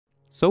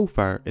So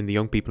far, in the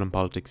Young People in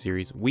Politics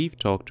series, we've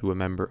talked to a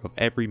member of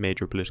every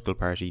major political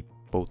party,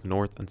 both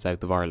north and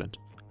south of Ireland.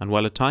 And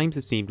while at times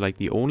it seemed like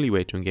the only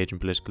way to engage in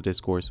political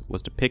discourse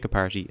was to pick a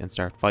party and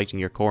start fighting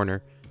your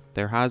corner,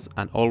 there has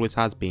and always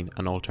has been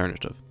an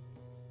alternative.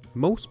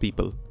 Most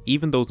people,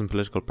 even those in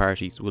political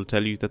parties, will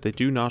tell you that they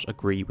do not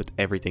agree with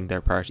everything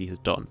their party has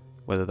done,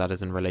 whether that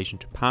is in relation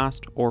to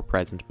past or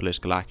present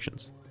political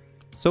actions.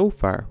 So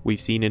far, we've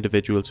seen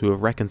individuals who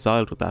have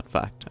reconciled with that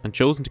fact and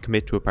chosen to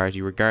commit to a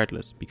party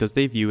regardless because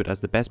they view it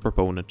as the best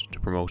proponent to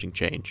promoting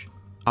change.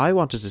 I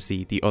wanted to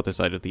see the other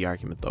side of the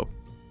argument though.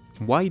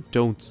 Why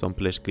don't some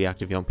politically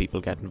active young people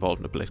get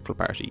involved in a political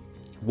party?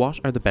 What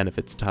are the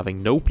benefits to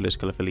having no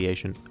political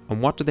affiliation, and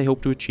what do they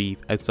hope to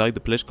achieve outside the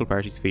political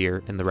party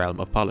sphere in the realm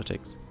of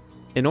politics?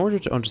 In order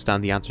to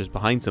understand the answers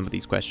behind some of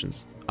these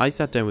questions, I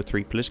sat down with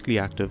 3 politically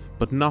active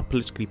but not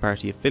politically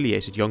party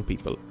affiliated young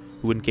people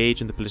who engage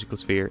in the political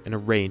sphere in a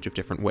range of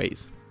different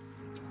ways.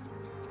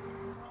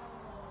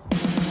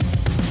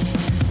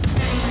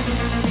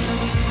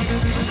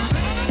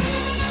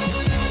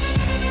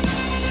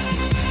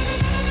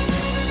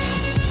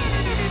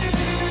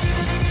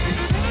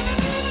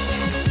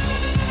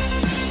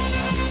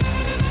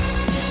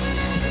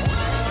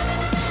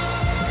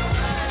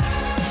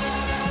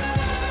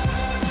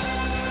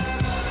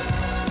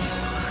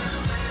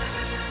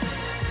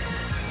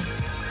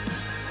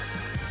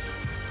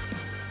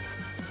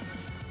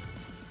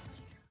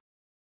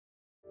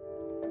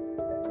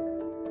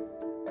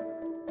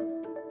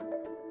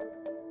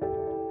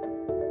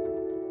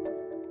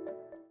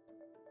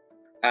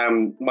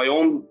 My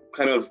own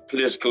kind of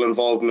political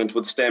involvement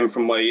would stem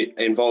from my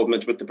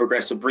involvement with the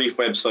Progressive Brief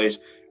website,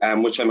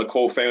 which I'm a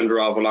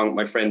co-founder of along with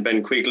my friend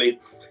Ben Quigley.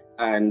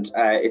 And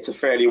it's a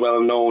fairly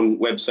well-known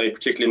website,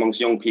 particularly amongst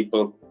young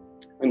people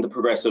in the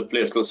progressive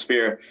political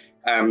sphere.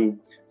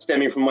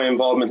 Stemming from my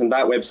involvement in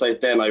that website,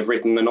 then I've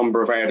written a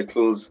number of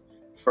articles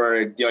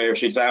for the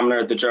Irish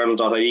Examiner, the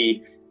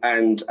Journal.ie,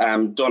 and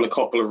done a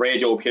couple of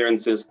radio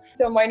appearances.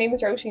 So my name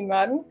is Roisin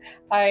Madden.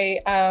 I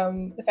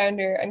am the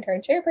founder and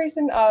current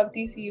chairperson of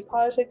DCU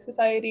Politics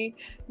Society,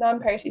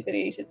 non-party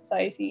affiliated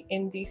society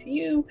in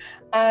DCU,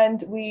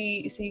 and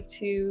we seek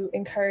to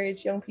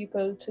encourage young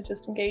people to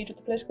just engage with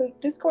the political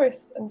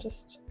discourse and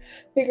just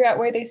figure out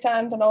where they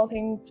stand on all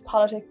things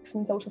politics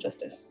and social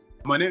justice.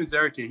 My name is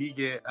Eric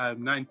Hige.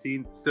 I'm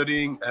 19,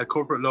 studying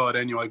corporate law at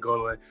NUI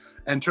Galway.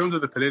 In terms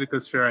of the political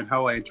sphere and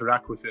how I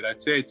interact with it, I'd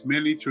say it's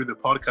mainly through the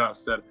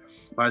podcast that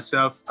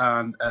myself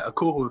and a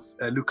co-host,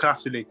 Luke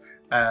Casserly,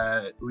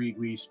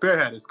 we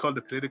spearhead. It's called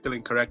the Political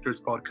Incorrectors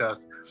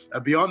podcast.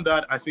 Beyond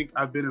that, I think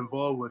I've been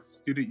involved with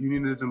student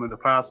unionism in the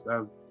past.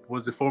 I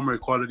was the former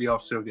equality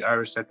officer of the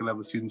Irish Second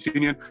Level Students'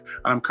 Union.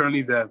 I'm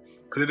currently the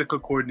political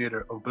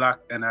coordinator of Black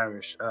and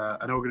Irish,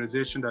 an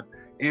organisation that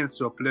aims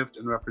to uplift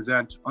and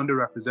represent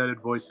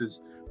underrepresented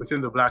voices within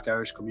the Black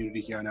Irish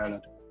community here in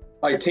Ireland.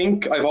 I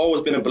think I've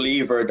always been a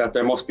believer that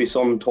there must be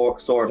some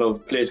sort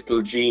of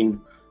political gene,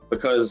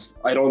 because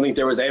I don't think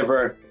there was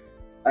ever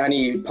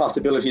any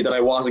possibility that I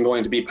wasn't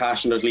going to be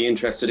passionately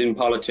interested in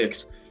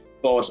politics.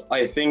 But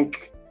I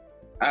think,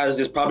 as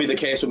is probably the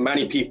case with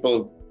many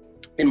people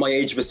in my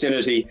age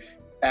vicinity,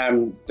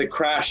 the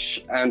crash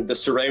and the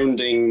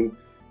surrounding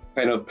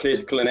kind of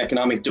political and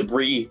economic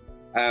debris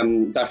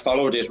that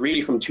followed it,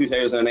 really from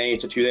 2008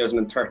 to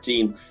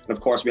 2013, and of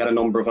course we had a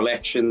number of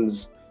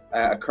elections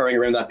occurring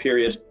around that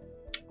period,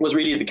 was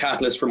really the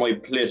catalyst for my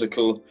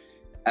political,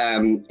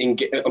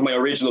 my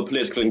original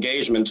political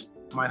engagement.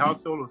 My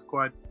household was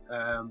quite,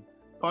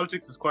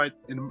 politics was quite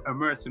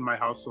immersed in my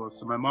household.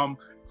 So my mom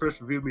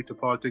first revealed me to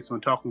politics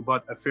when talking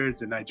about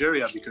affairs in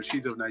Nigeria, because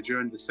she's of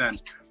Nigerian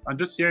descent. And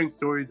just hearing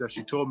stories that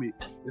she told me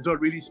is what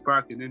really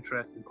sparked an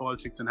interest in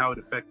politics and how it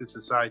affected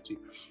society.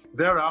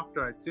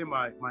 Thereafter, I'd say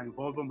my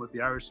involvement with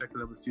the Irish Second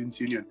Level Students'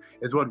 Union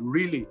is what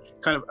really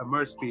kind of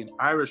immersed me in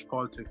Irish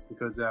politics,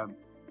 because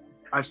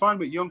I find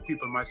with young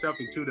people, myself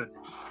included,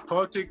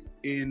 politics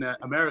in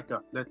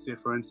America, let's say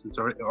for instance,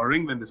 or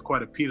England, is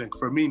quite appealing.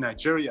 For me,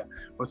 Nigeria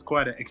was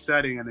quite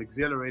exciting and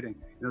exhilarating,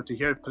 to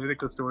hear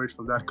political stories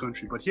from that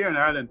country. But here in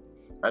Ireland,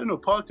 I don't know,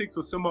 politics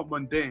was somewhat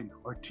mundane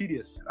or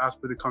tedious as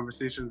per the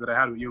conversations that I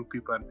had with young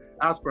people and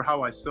as per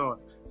how I saw it.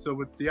 So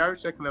with the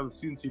Irish Second Level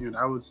Students' Union,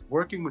 I was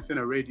working within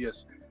a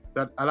radius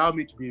that allowed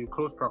me to be in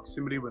close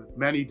proximity with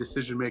many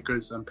decision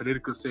makers and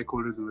political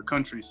stakeholders in the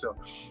country. So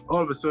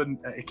all of a sudden,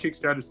 it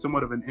kickstarted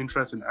somewhat of an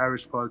interest in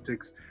Irish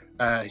politics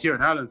here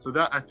in Ireland. So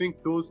that, I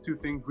think those two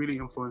things really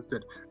influenced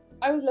it.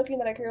 I was lucky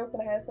that I grew up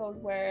in a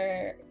household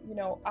where,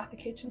 at the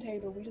kitchen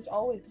table, we just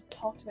always just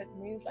talked about the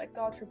news. Like,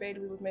 God forbid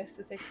we would miss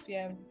the 6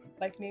 p.m.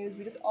 news.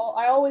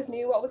 I always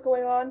knew what was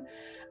going on,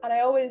 and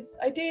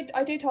I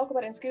did talk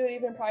about it in school,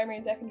 even in primary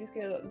and secondary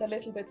school, the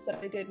little bits that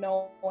I did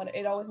know, and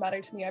it always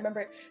mattered to me. I remember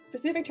a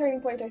specific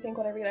turning point, I think,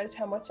 when I realised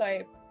how much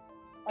I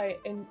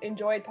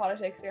enjoyed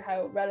politics or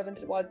how relevant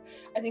it was.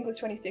 I think it was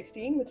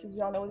 2016, which, as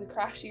we all know, was a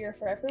crash year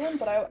for everyone.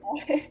 But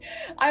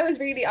I was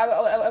really,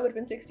 I would have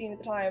been 16 at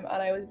the time,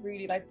 and I was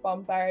really like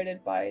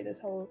bombarded by this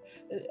whole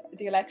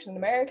the election in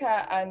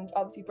America and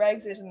obviously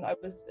Brexit, and I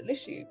was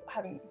literally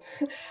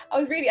I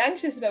was really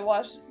anxious about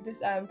what this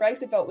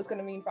Brexit vote was going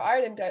to mean for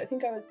Ireland. I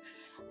think I was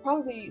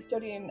probably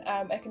studying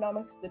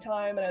economics at the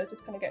time, and I was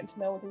just kind of getting to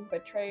know things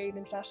about trade,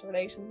 international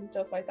relations and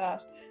stuff like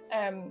that.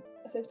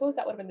 So I suppose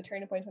that would have been the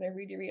turning point when I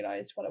really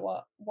realised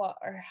what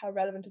or how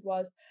relevant it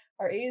was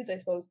or is, I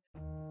suppose.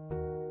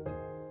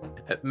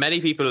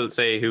 Many people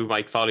say who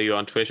might follow you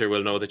on Twitter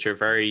will know that you're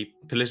very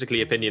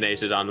politically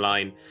opinionated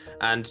online.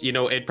 And, you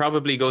know, it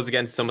probably goes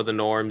against some of the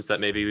norms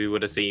that maybe we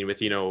would have seen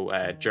with, you know,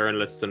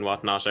 journalists and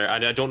whatnot.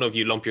 And I don't know if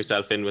you lump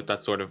yourself in with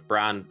that sort of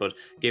brand, but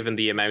given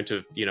the amount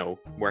of, you know,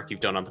 work you've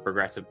done on the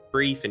Progressive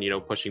Brief and, you know,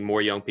 pushing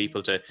more young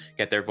people to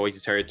get their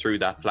voices heard through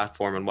that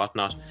platform and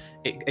whatnot,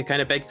 it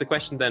kind of begs the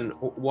question then,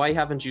 why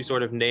haven't you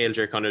sort of nailed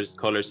your colours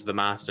to the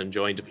mast and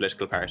joined a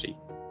political party?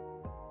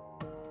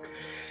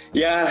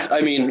 Yeah,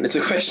 I mean, it's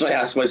a question I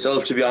ask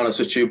myself, to be honest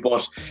with you,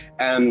 but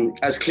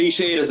as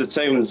cliched as it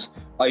sounds,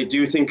 I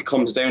do think it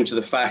comes down to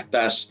the fact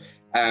that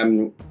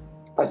I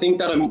think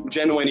that I'm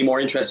genuinely more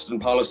interested in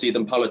policy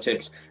than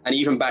politics. And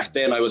even back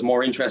then, I was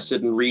more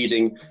interested in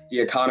reading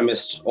The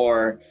Economist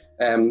or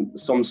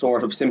some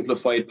sort of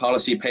simplified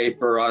policy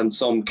paper on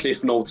some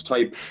Cliff Notes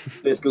type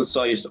political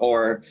site,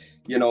 or,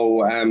 you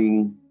know,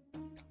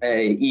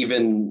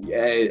 even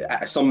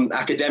some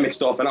academic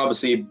stuff, and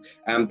obviously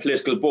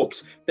political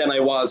books, than I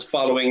was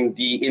following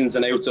the ins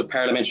and outs of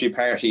parliamentary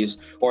parties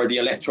or the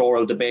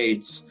electoral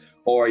debates,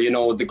 or, you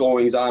know, the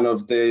goings on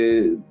of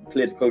the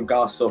political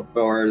gossip,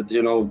 or,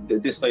 you know,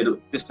 this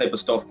type of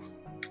stuff.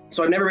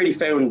 So I've never really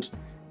found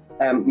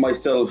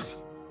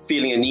myself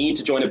feeling a need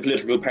to join a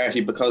political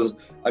party, because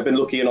I've been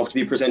lucky enough to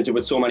be presented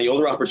with so many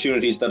other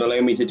opportunities that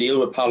allow me to deal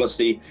with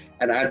policy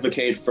and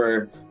advocate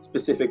for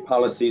specific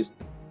policies.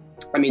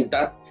 I mean,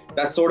 that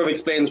sort of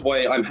explains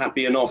why I'm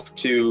happy enough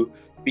to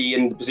be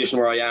in the position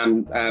where I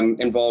am,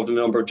 involved in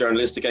a number of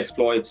journalistic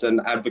exploits and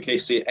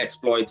advocacy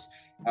exploits,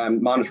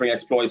 monitoring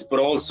exploits. But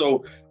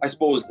also, I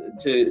suppose,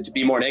 to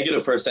be more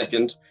negative for a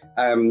second,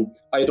 there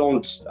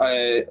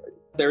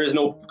is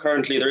no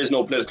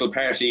political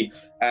party,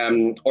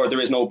 or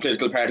there is no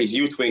political party's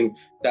youth wing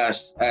that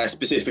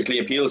specifically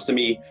appeals to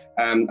me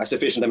a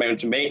sufficient amount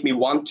to make me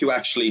want to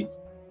actually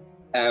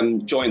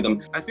join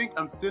them. I think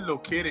I'm still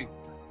locating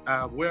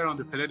where on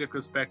the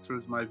political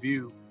spectrum my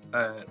view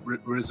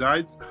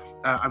resides.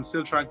 I'm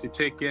still trying to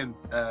take in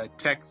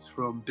texts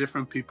from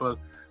different people,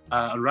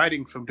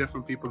 writing from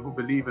different people who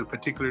believe in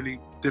particularly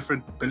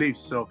different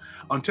beliefs. So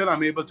until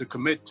I'm able to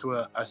commit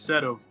to a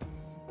set of,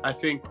 I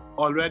think,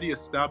 already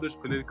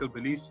established political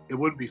beliefs, it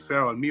wouldn't be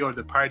fair on me or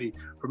the party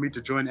for me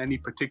to join any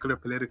particular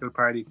political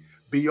party.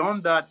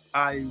 Beyond that,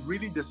 I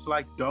really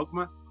dislike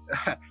dogma.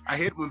 I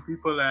hate when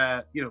people,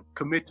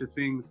 commit to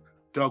things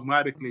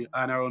dogmatically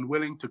and are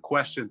unwilling to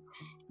question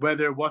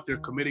whether what they're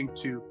committing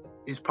to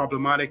is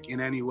problematic in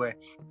any way.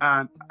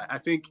 And I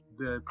think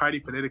the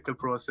party political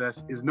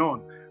process is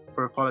known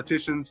for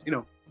politicians, you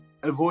know,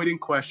 avoiding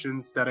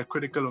questions that are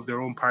critical of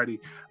their own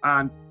party.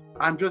 And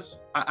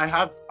I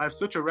have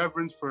such a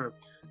reverence for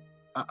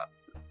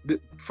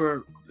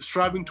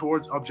striving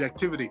towards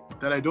objectivity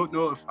that I don't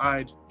know if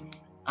I'd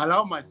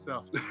allow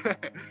myself,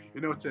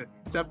 to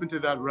step into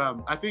that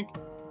realm. I think,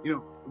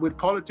 with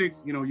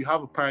politics, you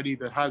have a party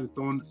that has its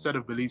own set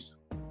of beliefs,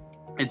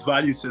 its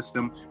value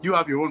system. You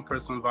have your own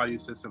personal value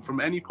system. From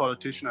any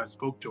politician I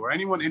spoke to, or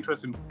anyone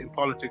interested in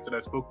politics that I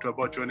spoke to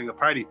about joining a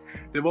party,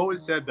 they've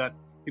always said that,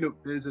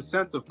 there's a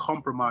sense of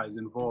compromise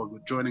involved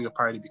with joining a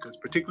party, because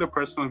particular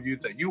personal views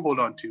that you hold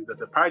on to, that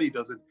the party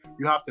doesn't,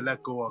 you have to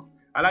let go of.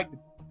 I like to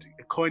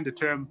coin the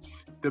term,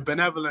 the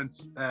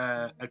benevolent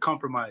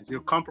compromise.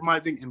 You're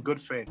compromising in good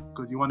faith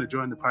because you want to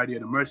join the party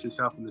and immerse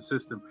yourself in the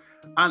system.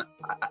 And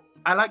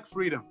I like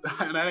freedom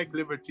and I like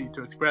liberty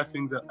to express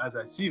things as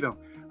I see them.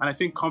 And I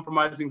think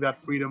compromising that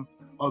freedom,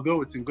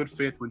 although it's in good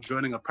faith when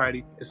joining a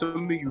party, is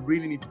something you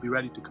really need to be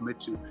ready to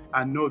commit to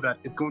and know that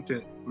it's going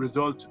to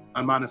result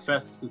and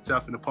manifest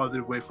itself in a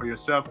positive way for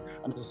yourself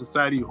and the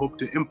society you hope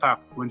to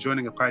impact when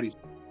joining a party.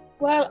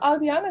 Well, I'll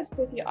be honest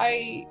with you.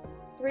 The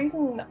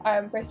reason the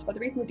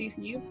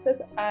DCU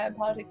says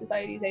politics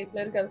society is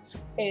apolitical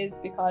is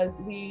because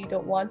we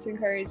don't want to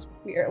encourage,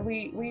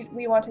 we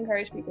want to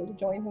encourage people to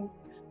join things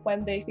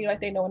when they feel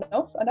like they know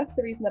enough, and that's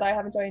the reason that I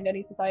haven't joined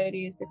any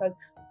societies, because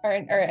or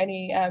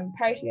any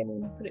party,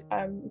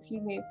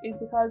 is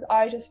because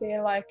I just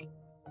feel like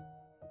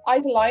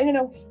I'd align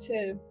enough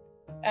to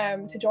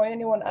join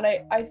anyone. And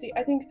I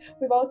think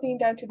we've all seen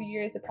down through the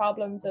years the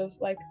problems of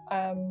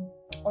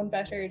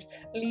unfettered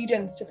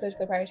allegiance to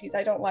political parties.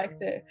 I don't like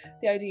the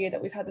idea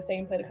that we've had the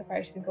same political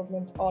parties in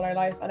government all our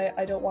life, and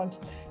I don't want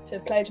to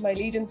pledge my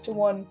allegiance to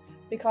one,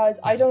 because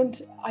I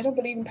don't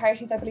believe in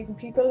parties. I believe in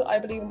people. I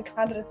believe in the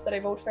candidates that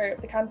I vote for.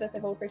 The candidates I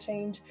vote for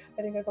change.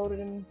 I think I voted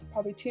in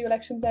probably 2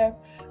 elections now.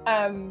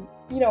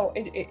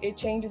 It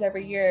changes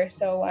every year.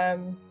 So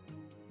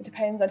it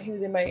depends on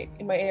who's in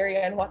my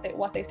area and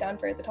what they stand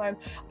for at the time.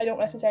 I don't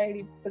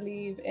necessarily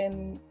believe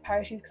in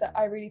parties, because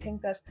I really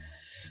think that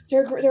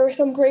there are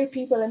some great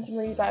people in some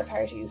really bad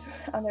parties,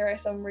 and there are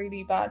some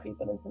really bad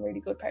people in some really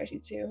good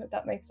parties too, if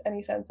that makes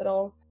any sense at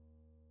all.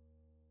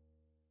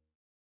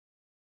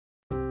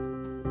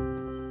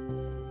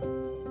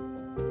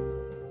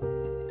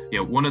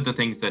 One of the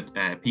things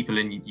that people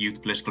in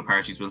youth political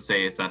parties will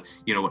say is that,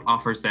 it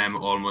offers them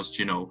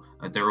almost,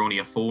 they're only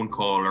a phone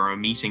call or a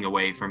meeting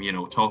away from,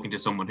 talking to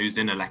someone who's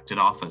in elected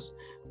office.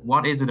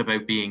 What is it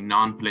about being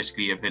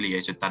non-politically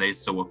affiliated that is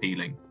so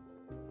appealing?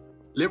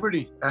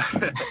 Liberty.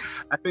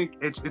 I think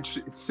it's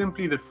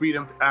simply the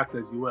freedom to act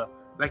as you will.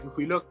 Like if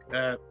we look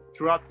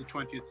throughout the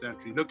 20th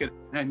century, look at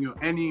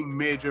any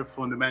major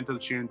fundamental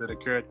change that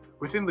occurred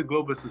within the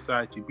global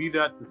society, be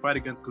that the fight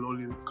against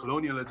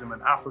colonialism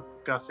in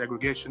Africa,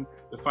 segregation,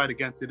 the fight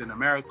against it in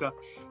America,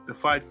 the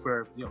fight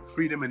for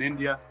freedom in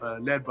India,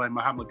 led by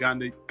Mahatma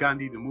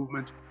Gandhi, the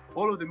movement.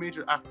 All of the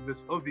major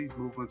activists of these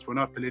movements were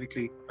not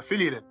politically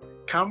affiliated.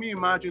 Can we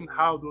imagine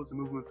how those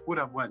movements would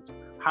have went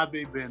had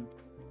they been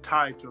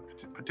tied to a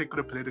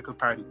particular political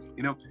party?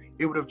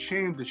 It would have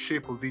changed the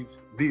shape of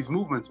these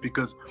movements,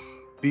 because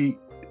the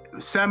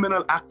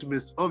seminal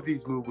activists of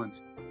these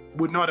movements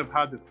would not have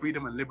had the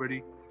freedom and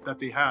liberty that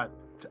they had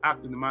to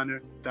act in the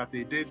manner that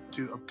they did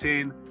to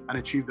obtain and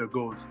achieve their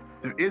goals.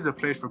 There is a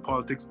place for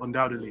politics,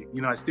 undoubtedly.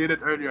 I stated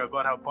earlier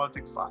about how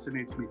politics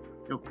fascinates me.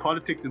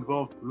 Politics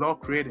involves law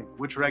creating,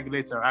 which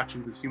regulates our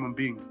actions as human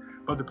beings.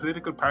 But the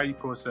political party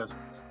process,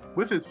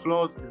 with its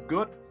flaws, is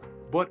good,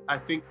 but I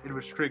think it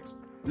restricts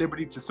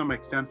liberty to some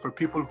extent for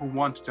people who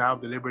want to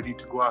have the liberty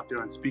to go out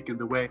there and speak in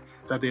the way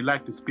that they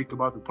like to speak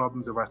about the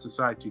problems of our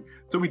society.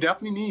 So we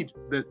definitely need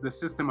the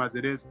system as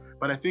it is.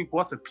 But I think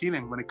what's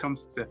appealing when it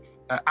comes to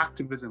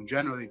activism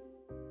generally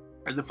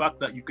is the fact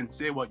that you can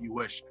say what you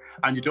wish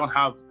and you don't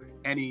have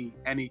any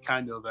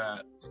kind of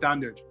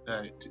standard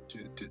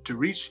to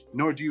reach,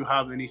 nor do you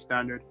have any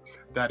standard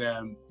that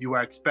you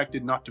are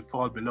expected not to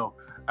fall below,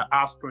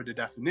 as per the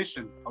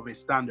definition of a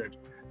standard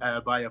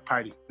by a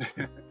party.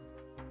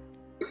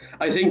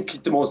 I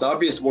think the most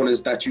obvious one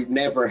is that you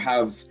never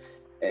have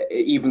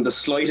even the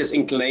slightest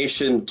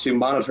inclination to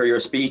monitor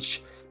your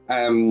speech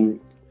to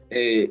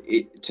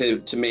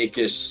make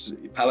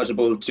it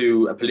palatable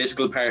to a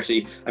political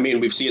party. I mean,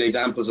 we've seen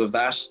examples of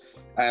that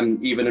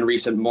even in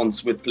recent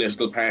months, with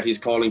political parties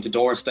calling to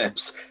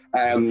doorsteps,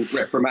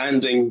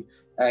 reprimanding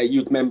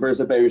youth members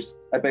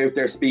about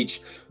their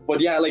speech.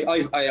 But yeah, like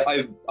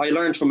I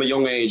learned from a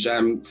young age,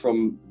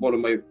 from one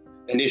of my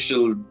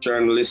initial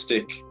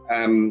journalistic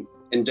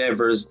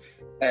endeavors,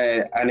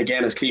 and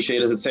again, as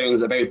cliched as it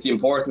sounds, about the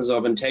importance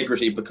of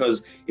integrity,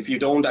 because if you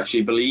don't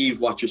actually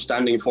believe what you're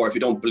standing for, if you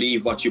don't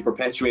believe what you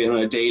perpetuate on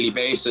a daily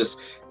basis,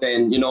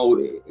 then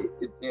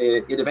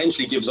it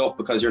eventually gives up,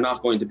 because you're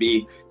not going to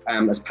be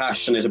as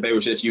passionate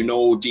about it.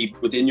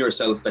 Deep within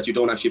yourself that you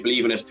don't actually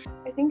believe in it.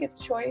 I think it's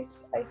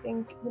choice. I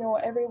think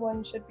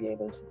everyone should be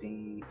able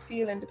to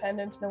feel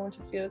independent. No one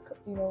should feel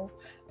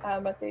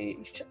that they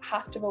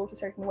have to vote a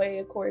certain way.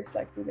 Of course,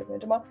 like, we live in a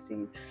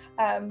democracy,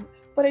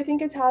 but I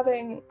think it's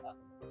having,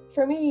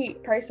 for me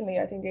personally,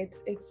 I think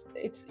it's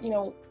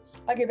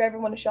I give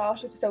everyone a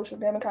shot. If a social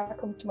democrat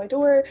comes to my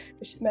door,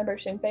 if a member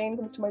of Sinn Féin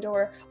comes to my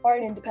door, or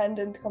an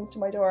independent comes to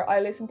my door, I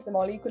listen to them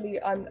all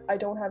equally. I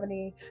don't have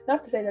any,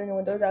 not to say that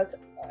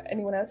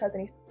anyone else has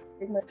any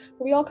stigmas,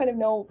 but we all kind of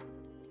know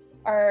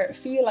or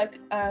feel like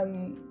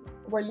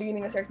we're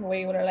leaning a certain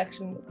way when an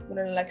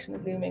election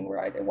is looming.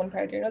 We're either one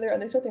party or another,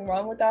 and there's nothing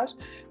wrong with that.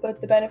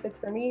 But the benefits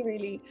for me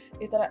really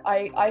is that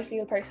I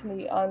feel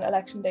personally on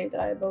election day that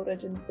I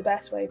voted in the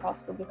best way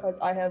possible, because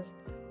I'm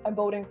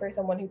voting for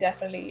someone who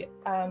definitely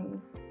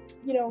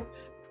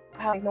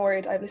have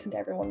ignored. I've listened to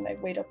everyone and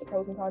I've weighed up the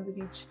pros and cons of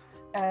each.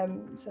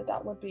 So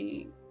that would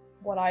be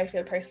what I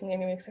feel personally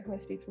anyway, because I can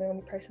only speak from my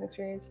own personal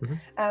experience.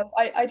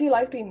 Mm-hmm. I do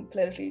like being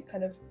politically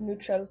kind of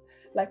neutral,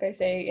 like I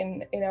say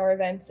in our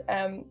events,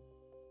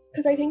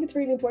 because I think it's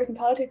really important.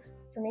 Politics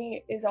for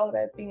me is all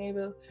about being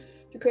able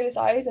to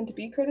criticize and to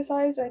be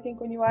criticized. And I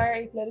think when you are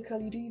apolitical,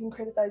 you do even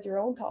criticize your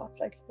own thoughts.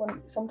 Like,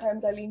 when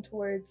sometimes I lean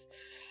towards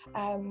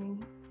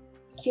Fine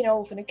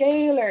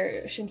Gael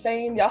or Sinn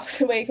Féin, the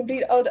opposite way,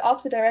 the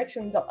opposite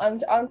directions on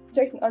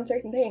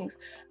certain things,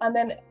 and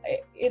then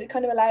it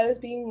kind of allows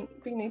being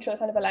neutral,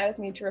 kind of allows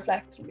me to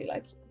reflect and be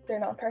like, they're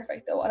not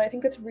perfect though. And I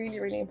think that's really,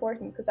 really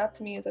important, because that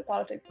to me is what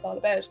politics is all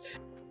about.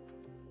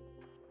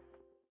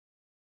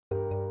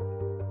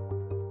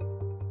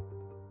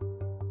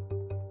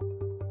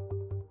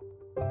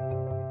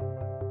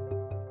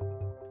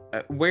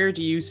 Where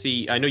do you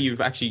see, I know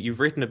you've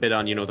written a bit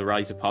on, the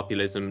rise of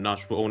populism,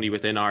 not only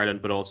within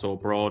Ireland, but also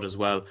abroad as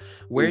well.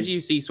 Where do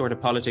you see sort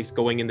of politics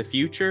going in the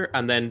future?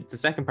 And then the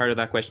second part of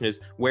that question is,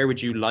 where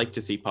would you like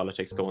to see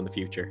politics go in the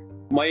future?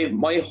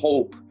 My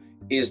hope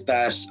is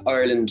that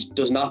Ireland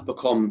does not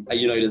become a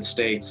United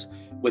States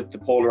with the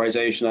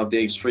polarization of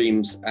the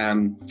extremes,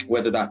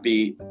 whether that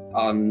be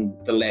on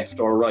the left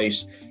or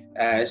right.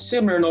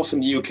 Similar enough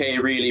in the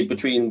UK, really,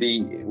 between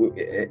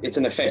it's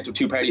an effective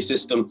two-party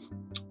system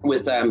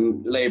with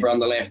Labour on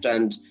the left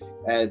and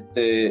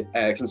the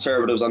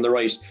Conservatives on the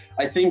right.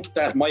 I think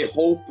that my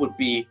hope would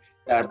be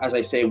that, as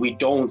I say, we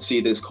don't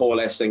see this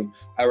coalescing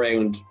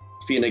around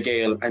Fine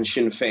Gael and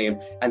Sinn Féin,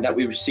 and that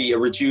we see a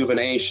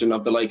rejuvenation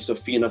of the likes of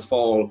Fianna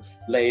Fáil,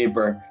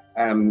 Labour,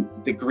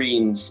 the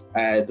Greens,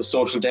 the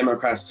Social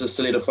Democrats to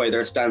solidify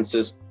their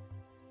stances.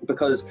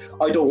 Because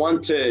I don't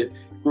want to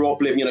grow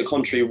up living in a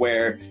country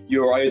where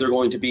you're either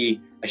going to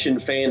be a Sinn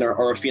Féiner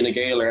or a Fine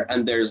Gaeler,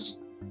 and there's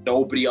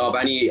nobody of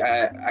any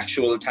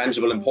actual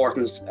tangible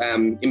importance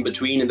in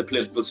between in the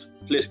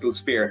political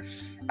sphere.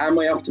 Am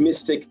I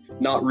optimistic?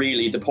 Not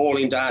really. The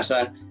polling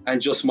data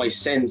and just my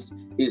sense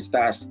is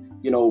that,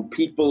 you know,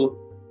 people.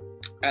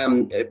 I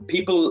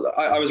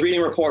was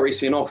reading a report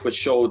recently enough which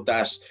showed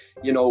that,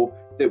 you know,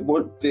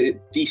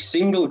 the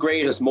single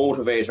greatest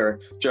motivator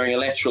during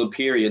electoral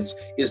periods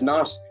is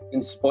not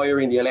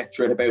inspiring the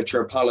electorate about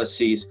your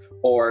policies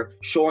or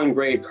showing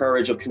great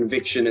courage of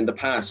conviction in the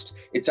past.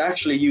 It's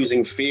actually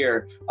using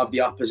fear of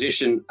the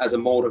opposition as a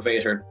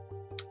motivator.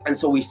 And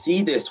so we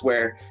see this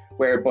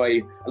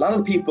whereby a lot of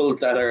the people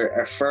that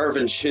are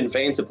fervent Sinn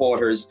Féin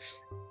supporters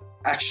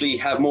actually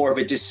have more of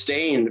a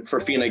disdain for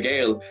Fine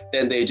Gael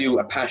than they do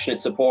a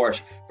passionate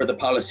support for the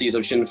policies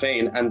of Sinn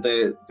Féin, and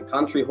the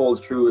contrary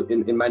holds true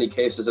in many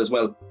cases as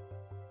well.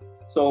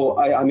 So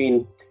I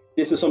mean,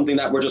 this is something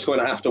that we're just going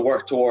to have to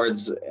work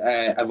towards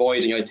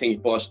avoiding, I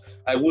think, but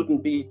I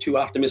wouldn't be too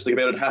optimistic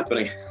about it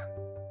happening.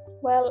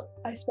 Well,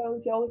 I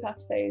suppose you always have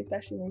to say,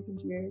 especially in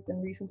recent years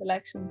and recent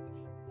elections,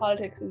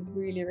 politics is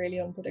really, really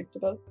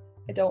unpredictable.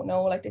 I don't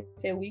know, like they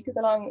say a week is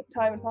a long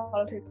time in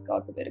politics,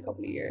 God forbid a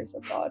couple of years, oh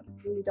God,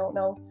 I really don't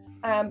know.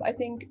 I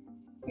think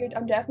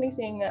I'm definitely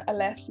seeing a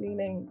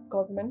left-leaning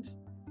government.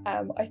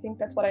 I think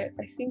that's what I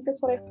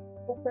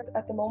hope for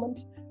at the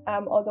moment,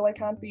 although I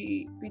can't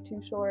be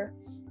too sure.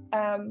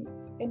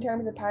 In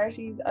terms of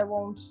parties, I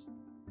won't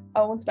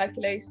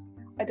speculate.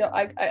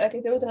 Like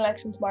if there was an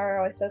election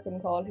tomorrow, I still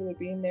couldn't call who would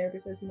be in there,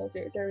 because, you know,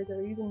 there is a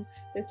reason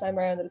this time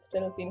around that it's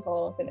still Fianna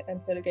Fáil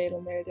and Fine Gael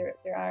in there.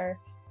 There are.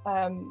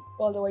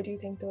 Although I do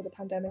think, though, the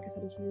pandemic has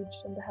had a huge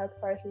and the health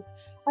crisis.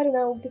 I don't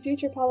know, the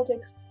future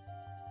politics,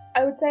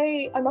 I would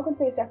say, I'm not going to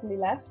say it's definitely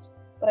left,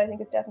 but I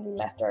think it's definitely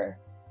lefter,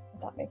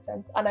 if that makes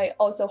sense. And I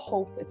also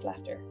hope it's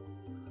lefter.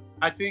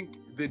 I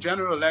think the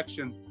general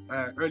election,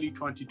 early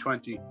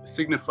 2020,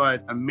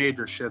 signified a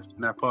major shift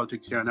in our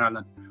politics here in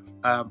Ireland.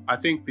 I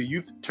think the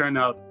youth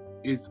turnout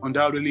is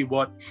undoubtedly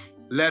what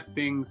led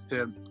things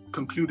to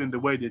conclude in the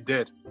way they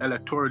did,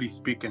 electorally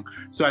speaking.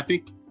 So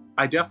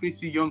I definitely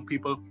see young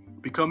people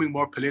becoming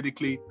more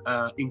politically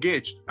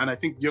engaged. And I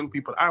think young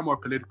people are more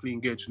politically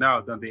engaged now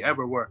than they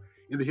ever were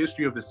in the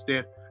history of the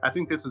state. I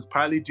think this is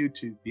partly due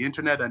to the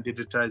internet and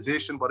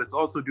digitization, but it's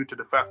also due to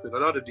the fact that a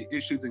lot of the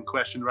issues in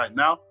question right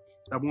now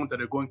are ones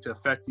that are going to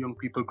affect young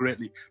people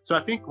greatly. So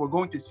I think we're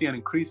going to see an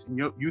increase in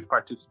youth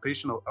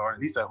participation, or at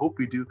least I hope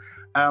we do.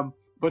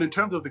 But in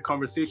terms of the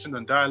conversation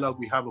and dialogue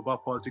we have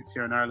about politics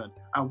here in Ireland,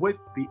 and with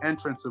the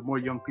entrance of more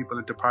young people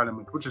into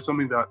Parliament, which is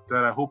something that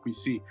I hope we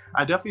see,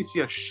 I definitely see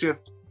a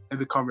shift in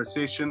the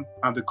conversation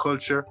and the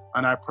culture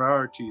and our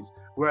priorities.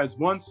 Whereas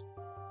once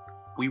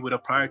we would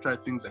have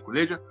prioritized things like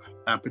religion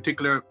and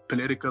particular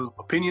political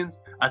opinions,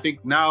 I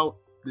think now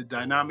the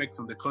dynamics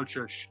and the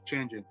culture is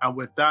changing. And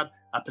with that,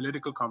 our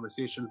political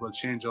conversations will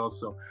change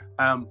also.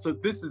 So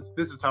this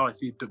is how I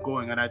see it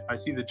going. And I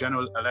see the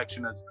general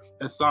election as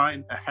a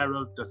sign, a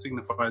herald that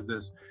signifies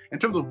this. In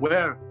terms of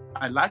where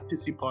I like to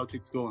see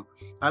politics going,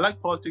 I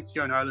like politics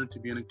here in Ireland to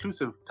be an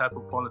inclusive type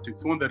of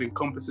politics, one that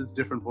encompasses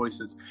different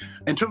voices.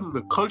 In terms of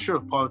the culture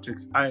of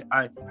politics,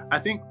 I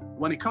think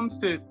when it comes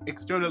to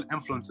external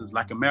influences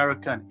like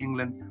America and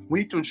England, we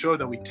need to ensure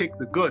that we take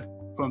the good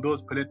from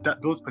those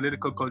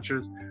political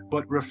cultures,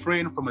 but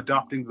refrain from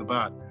adopting the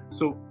bad.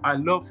 So I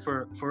love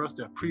for us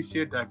to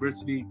appreciate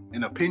diversity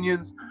in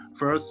opinions,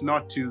 for us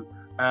not to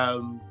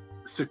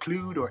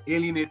seclude or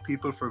alienate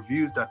people for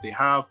views that they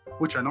have,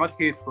 which are not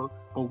hateful,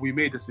 but we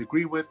may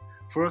disagree with,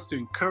 for us to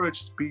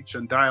encourage speech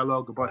and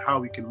dialogue about how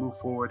we can move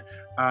forward.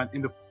 And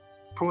in the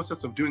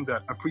process of doing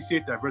that,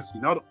 appreciate diversity,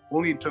 not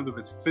only in terms of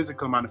its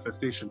physical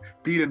manifestation,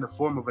 be it in the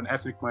form of an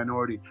ethnic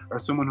minority or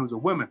someone who's a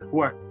woman,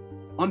 who are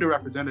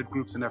underrepresented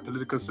groups in our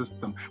political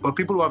system, but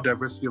people who have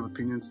diversity of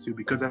opinions too,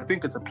 because I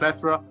think it's a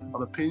plethora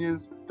of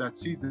opinions that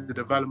seeds the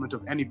development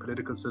of any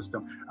political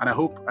system. And I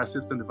hope our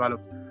system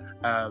develops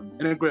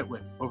in a great way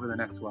over the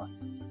next while.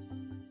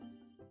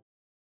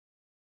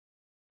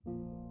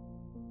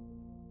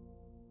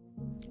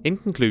 In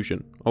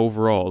conclusion,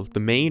 overall, the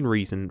main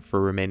reason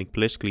for remaining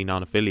politically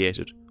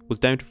non-affiliated was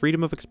down to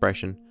freedom of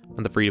expression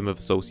and the freedom of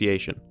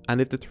association. And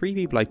if the three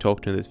people I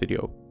talked to in this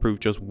video prove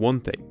just one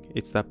thing,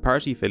 it's that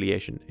party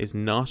affiliation is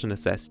not a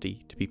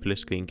necessity to be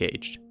politically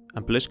engaged,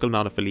 and political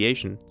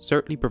non-affiliation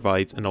certainly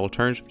provides an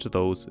alternative to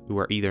those who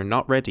are either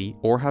not ready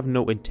or have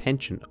no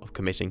intention of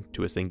committing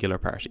to a singular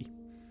party.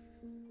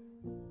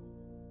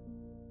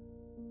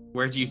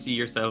 Where do you see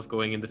yourself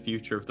going in the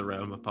future of the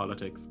realm of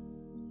politics?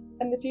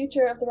 in the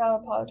future of the realm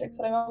of politics,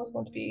 that I'm always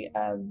going to be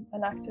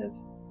an active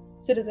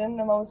citizen.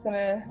 I'm always going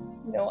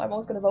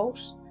to vote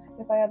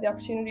if I have the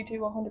opportunity to,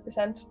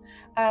 100%.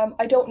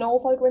 I don't know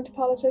if I'll go into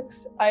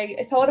politics.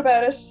 I thought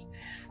about it.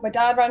 My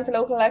dad ran for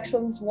local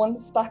elections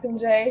once back in the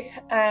day.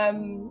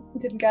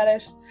 Didn't get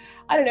it.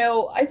 I don't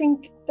know. I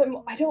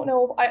don't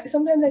know.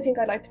 Sometimes I think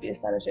I'd like to be a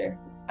senator.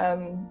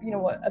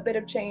 A bit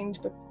of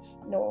change, but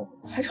no,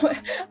 I don't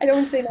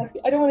want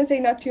to say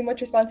not too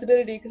much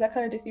responsibility, because that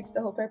kind of defeats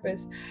the whole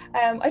purpose.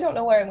 I don't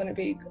know where I'm going to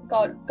be.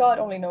 God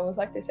only knows.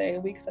 Like they say, a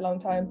week's a long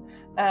time.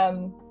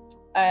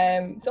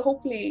 So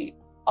hopefully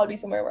I'll be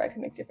somewhere where I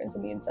can make a difference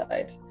on the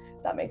inside.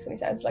 If that makes any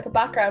sense. Like a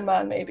background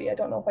man, maybe. I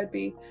don't know if I'd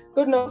be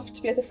good enough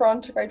to be at the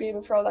front, if I'd be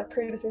able for all that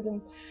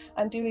criticism,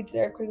 and duly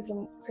deserve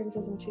criticism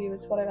too.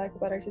 It's what I like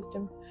about our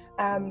system.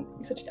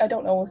 So I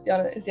don't know is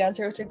the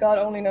answer, which God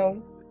only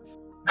knows.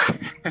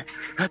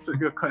 That's a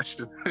good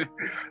question.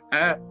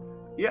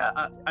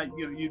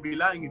 You'd be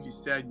lying if you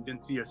said you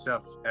didn't see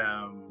yourself,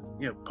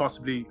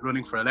 possibly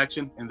running for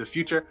election in the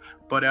future.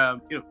 But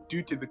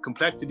due to the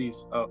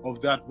complexities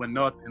of that when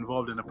not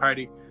involved in a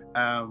party,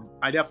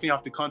 I definitely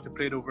have to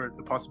contemplate over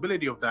the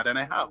possibility of that, and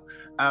I have.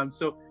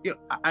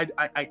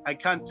 I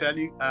can't tell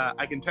you.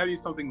 I can tell you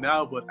something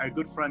now, but our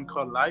good friend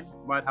called Life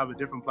might have a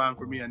different plan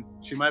for me, and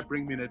she might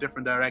bring me in a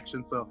different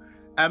direction. So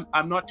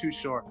I'm not too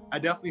sure. I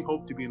definitely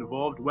hope to be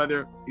involved,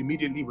 whether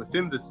immediately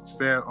within the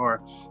sphere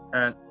or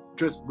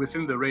just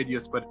within the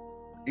radius, but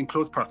in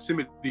close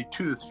proximity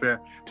to the sphere,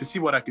 to see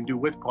what I can do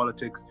with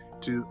politics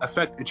to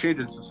affect a change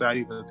in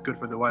society that's good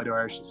for the wider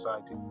Irish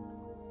society.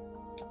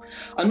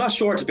 I'm not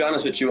sure, to be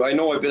honest with you. I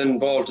know I've been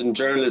involved in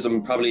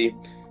journalism probably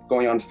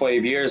going on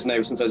 5 years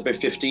now, since I was about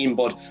 15,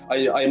 but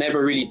I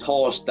never really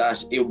thought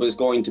that it was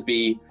going to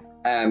be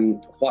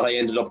what I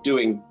ended up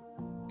doing.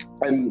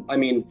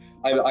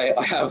 I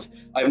have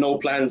no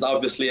plans,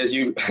 obviously, as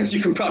you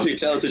can probably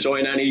tell, to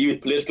join any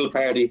youth political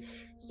party.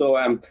 So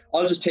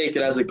I'll just take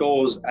it as it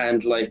goes.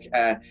 And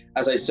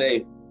as I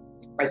say,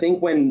 I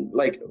think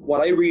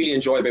what I really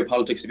enjoy about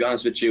politics, to be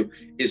honest with you,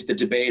 is the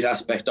debate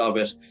aspect of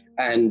it,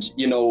 and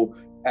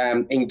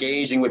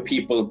engaging with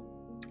people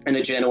in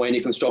a genuinely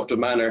constructive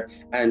manner,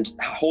 and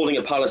holding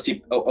a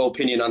policy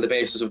opinion on the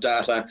basis of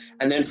data,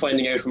 and then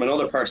finding out from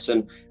another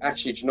person,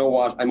 actually, do you know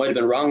what, I might have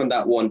been wrong on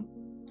that one.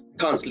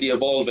 Constantly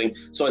evolving.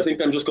 So I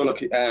think I'm just going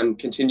to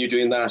continue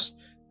doing that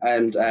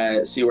and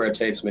see where it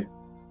takes me.